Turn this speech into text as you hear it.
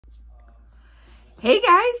Hey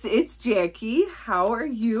guys, it's Jackie. How are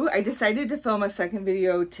you? I decided to film a second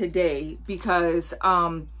video today because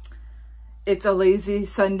it's a lazy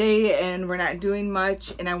Sunday and we're not doing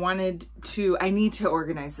much, and I need to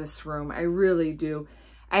organize this room. I really do.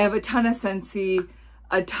 I have a ton of Scentsy,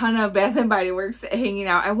 a ton of Bath & Body Works hanging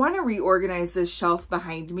out. I want to reorganize this shelf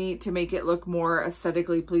behind me to make it look more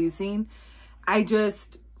aesthetically pleasing. And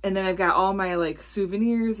then I've got all my like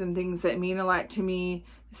souvenirs and things that mean a lot to me.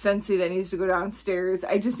 Scentsy that needs to go downstairs.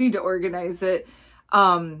 I just need to organize it.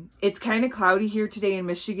 It's kind of cloudy here today in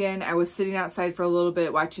Michigan. I was sitting outside for a little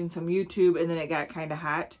bit watching some YouTube, and then it got kind of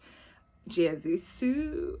hot. Jazzy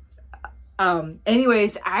Sue.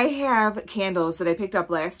 Anyways, I have candles that I picked up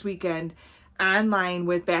last weekend online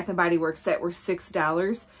with Bath & Body Works that were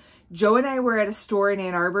 $6. Joe and I were at a store in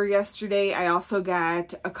Ann Arbor yesterday. I also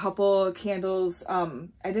got a couple candles. I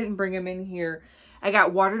didn't bring them in here. I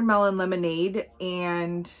got watermelon lemonade,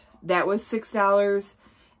 and that was $6.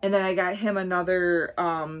 And then I got him another,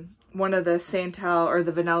 one of the Santal, or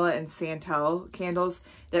the vanilla and Santal candles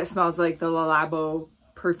that smells like the Le Labo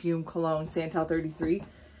perfume cologne, Santal 33.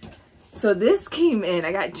 So this came in,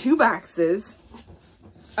 I got 2 boxes.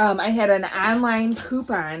 I had an online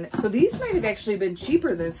coupon. So these might have actually been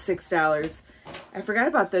cheaper than $6. I forgot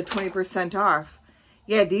about the 20% off.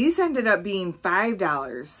 Yeah, these ended up being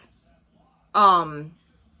 $5. Oh,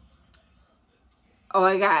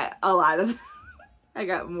 I got a lot of, I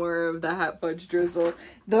got more of the Hot Fudge Drizzle.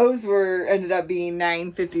 Those ended up being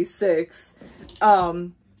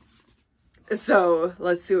 $9.56. So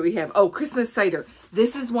let's see what we have. Oh, Christmas cider.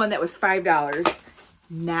 This is one that was $5.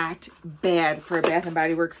 Not bad for a Bath &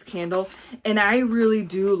 Body Works candle. And I really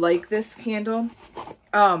do like this candle.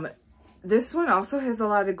 This one also has a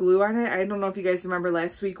lot of glue on it. I don't know if you guys remember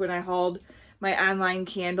last week when I hauled my online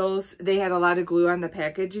candles, they had a lot of glue on the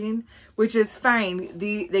packaging, which is fine.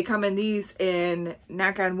 They come in these, and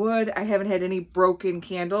knock on wood, I haven't had any broken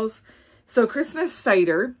candles. So Christmas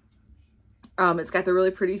cider, it's got the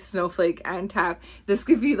really pretty snowflake on top. This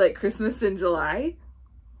could be like Christmas in July.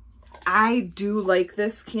 I do like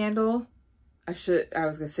this candle. I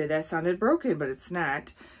was gonna say that sounded broken, but it's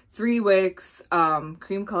not. 3 wicks,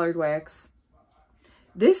 cream colored wax.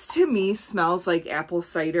 This to me smells like apple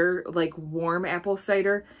cider, like warm apple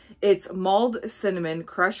cider. It's mulled cinnamon,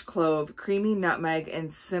 crushed clove, creamy nutmeg,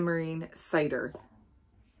 and simmering cider.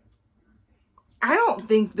 I don't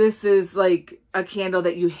think this is like a candle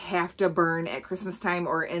that you have to burn at Christmas time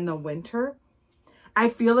or in the winter. I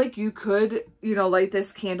feel like you could, light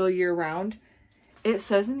this candle year round. It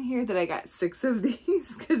says in here that I got 6 of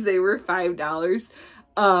these because they were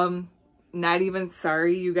 $5. Not even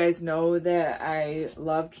sorry. You guys know that I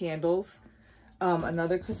love candles.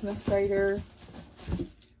 Another Christmas cider.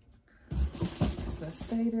 Christmas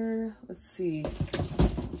cider. Let's see.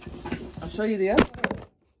 I'll show you the other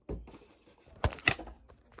one.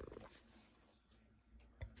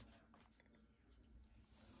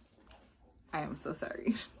 I am so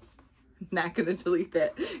sorry. Not going to delete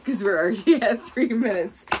that because we're already at 3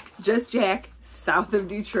 minutes. Just Jack, south of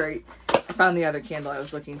Detroit. I found the other candle I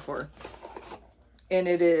was looking for. And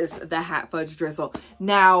it is the Hot Fudge Drizzle.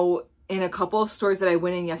 Now, in a couple of stores that I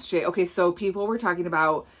went in yesterday, okay, so people were talking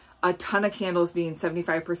about a ton of candles being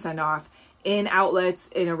 75% off in outlets,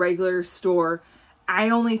 in a regular store.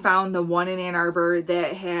 I only found the one in Ann Arbor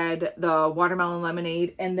that had the watermelon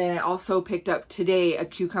lemonade, and then I also picked up today a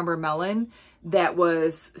cucumber melon that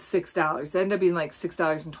was $6. It ended up being like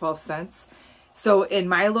 $6.12. So in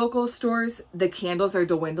my local stores, the candles are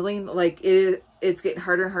dwindling. Like it's getting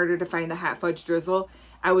harder and harder to find the Hot Fudge Drizzle.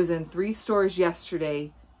 I was in 3 stores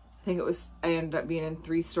yesterday. I ended up being in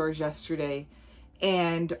 3 stores yesterday,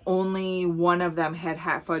 and only one of them had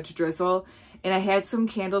Hot Fudge Drizzle. And I had some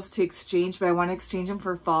candles to exchange, but I want to exchange them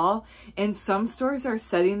for fall. And some stores are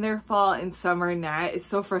setting their fall and some are not. It's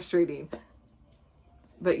so frustrating.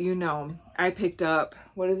 But I picked up,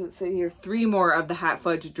 what does it say here? 3 more of the Hot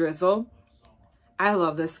Fudge Drizzle. I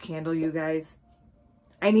love this candle, you guys.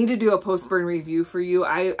 I need to do a post-burn review for you.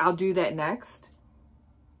 I'll do that next.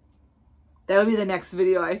 That'll be the next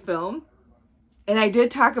video I film. And I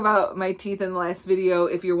did talk about my teeth in the last video.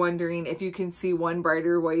 If you're wondering if you can see one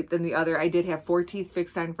brighter white than the other, I did have 4 teeth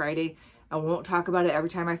fixed on Friday. I won't talk about it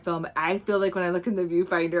every time I film. I feel like when I look in the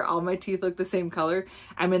viewfinder, all my teeth look the same color.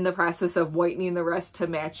 I'm in the process of whitening the rest to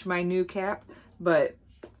match my new cap, but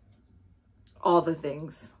all the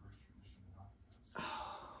things.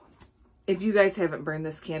 If you guys haven't burned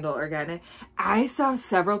this candle or gotten it, I saw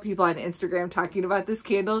several people on Instagram talking about this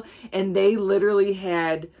candle, and they literally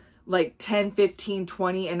had like 10, 15,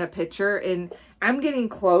 20 in a picture, and I'm getting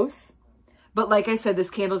close, But like I said, this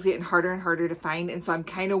candle's getting harder and harder to find. And so I'm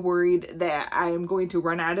kind of worried that I am going to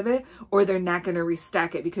run out of it, or they're not going to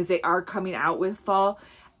restock it, because they are coming out with fall.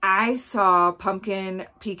 I saw pumpkin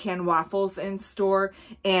pecan waffles in store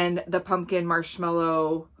and the pumpkin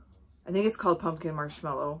marshmallow. I think it's called pumpkin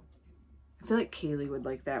marshmallow. I feel like Kaylee would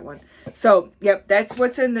like that one. So, yep, that's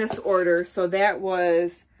what's in this order. So that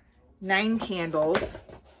was 9 candles.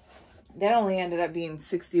 That only ended up being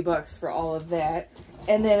 $60 for all of that.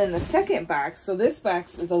 And then in the second box, so this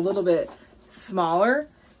box is a little bit smaller,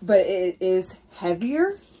 but it is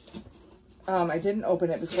heavier. I didn't open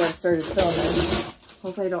it before I started filming.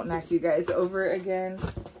 Hopefully I don't knock you guys over again.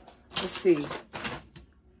 Let's see.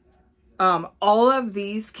 All of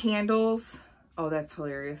these candles, oh, that's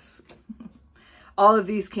hilarious. All of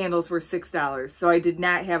these candles were $6. So I did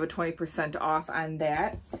not have a 20% off on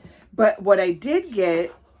that. But what I did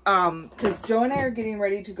get, because Joe and I are getting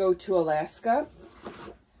ready to go to Alaska.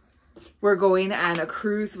 We're going on a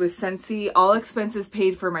cruise with Scentsy, all expenses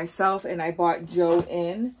paid for myself, and I bought Joe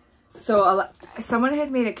in. So someone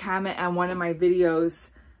had made a comment on one of my videos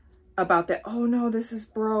about that. Oh no, this is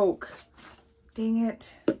broke. Dang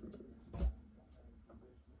it.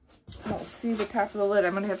 I don't see the top of the lid.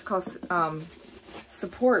 I'm going to have to call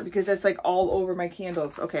support, because that's like all over my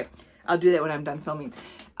candles. Okay, I'll do that when I'm done filming.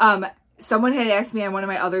 Someone had asked me on one of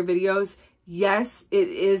my other videos, yes, it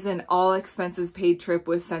is an all expenses paid trip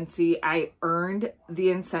with Scentsy. I earned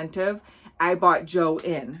the incentive. I bought Joe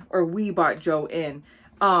in, or we bought Joe in.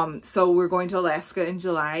 So we're going to Alaska in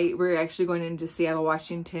July. We're actually going into Seattle,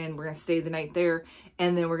 Washington. We're going to stay the night there,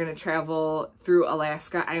 and then we're going to travel through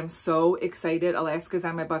Alaska. I am so excited. Alaska's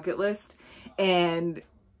on my bucket list, and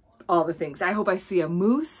all the things. I hope I see a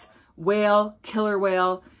moose, whale, killer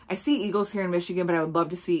whale. I see eagles here in Michigan, but I would love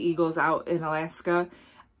to see eagles out in Alaska.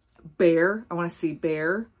 Bear. I want to see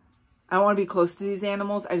bear. I don't want to be close to these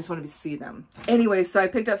animals. I just want to see them. Anyway, so I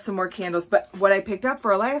picked up some more candles. But what I picked up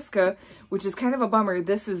for Alaska, which is kind of a bummer,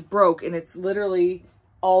 this is broke. And it's literally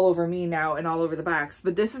all over me now and all over the box.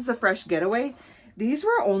 But this is the Fresh Getaway. These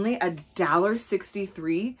were only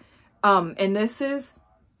 $1.63. And this is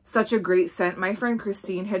such a great scent. My friend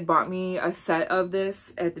Christine had bought me a set of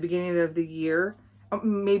this at the beginning of the year.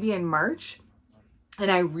 Maybe in March. And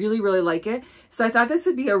I really, really like it. So I thought this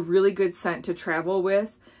would be a really good scent to travel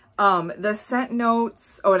with. The scent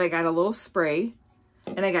notes, oh, and I got a little spray,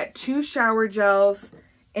 and I got 2 shower gels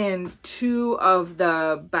and 2 of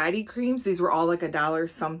the body creams. These were all like $1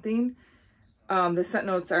 something. The scent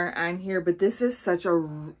notes aren't on here, but this is such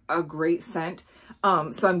a great scent.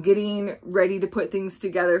 So I'm getting ready to put things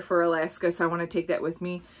together for Alaska, so I want to take that with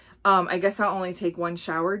me. I guess I'll only take 1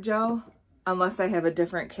 shower gel, unless I have a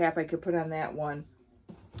different cap I could put on that one.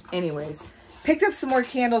 Anyways, picked up some more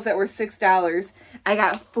candles that were $6. I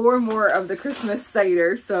got 4 more of the Christmas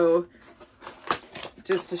cider, so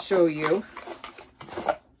just to show you.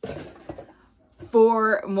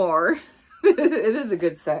 4 more. It is a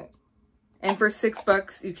good set. And for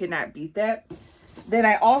 $6, you cannot beat that. Then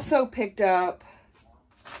I also picked up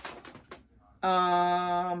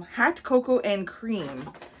hot cocoa and cream.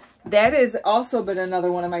 That has also been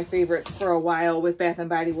another one of my favorites for a while with Bath &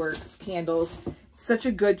 Body Works candles. Such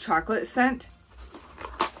a good chocolate scent.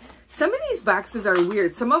 Some of these boxes are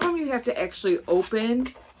weird. Some of them you have to actually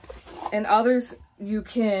open, and others you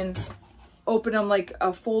can open them like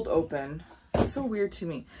a fold open. It's so weird to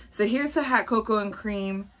me. So here's the hot cocoa and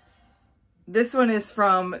cream. This one is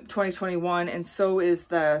from 2021, and so is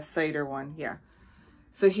the cider one. Yeah.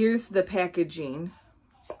 So here's the packaging.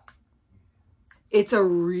 It's a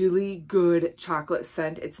really good chocolate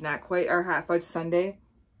scent. It's not quite our Hot Fudge Sundae.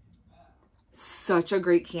 Such a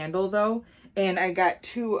great candle though. And I got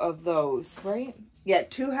 2 of those, right? Yeah,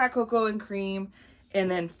 2 hot cocoa and cream,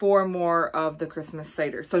 and then 4 more of the Christmas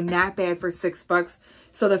cider. So not bad for $6.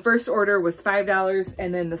 So the first order was $5,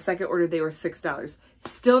 and then the second order they were $6.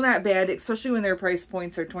 Still not bad, especially when their price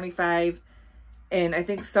points are $25, and I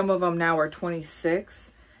think some of them now are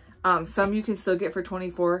 $26. Some you can still get for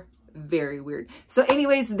 $24. Very weird. So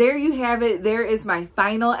anyways, there you have it. There is my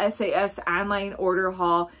final SAS online order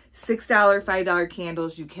haul. $6, $5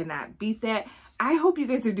 candles. You cannot beat that. I hope you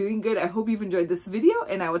guys are doing good. I hope you've enjoyed this video,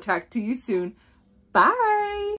 and I will talk to you soon. Bye.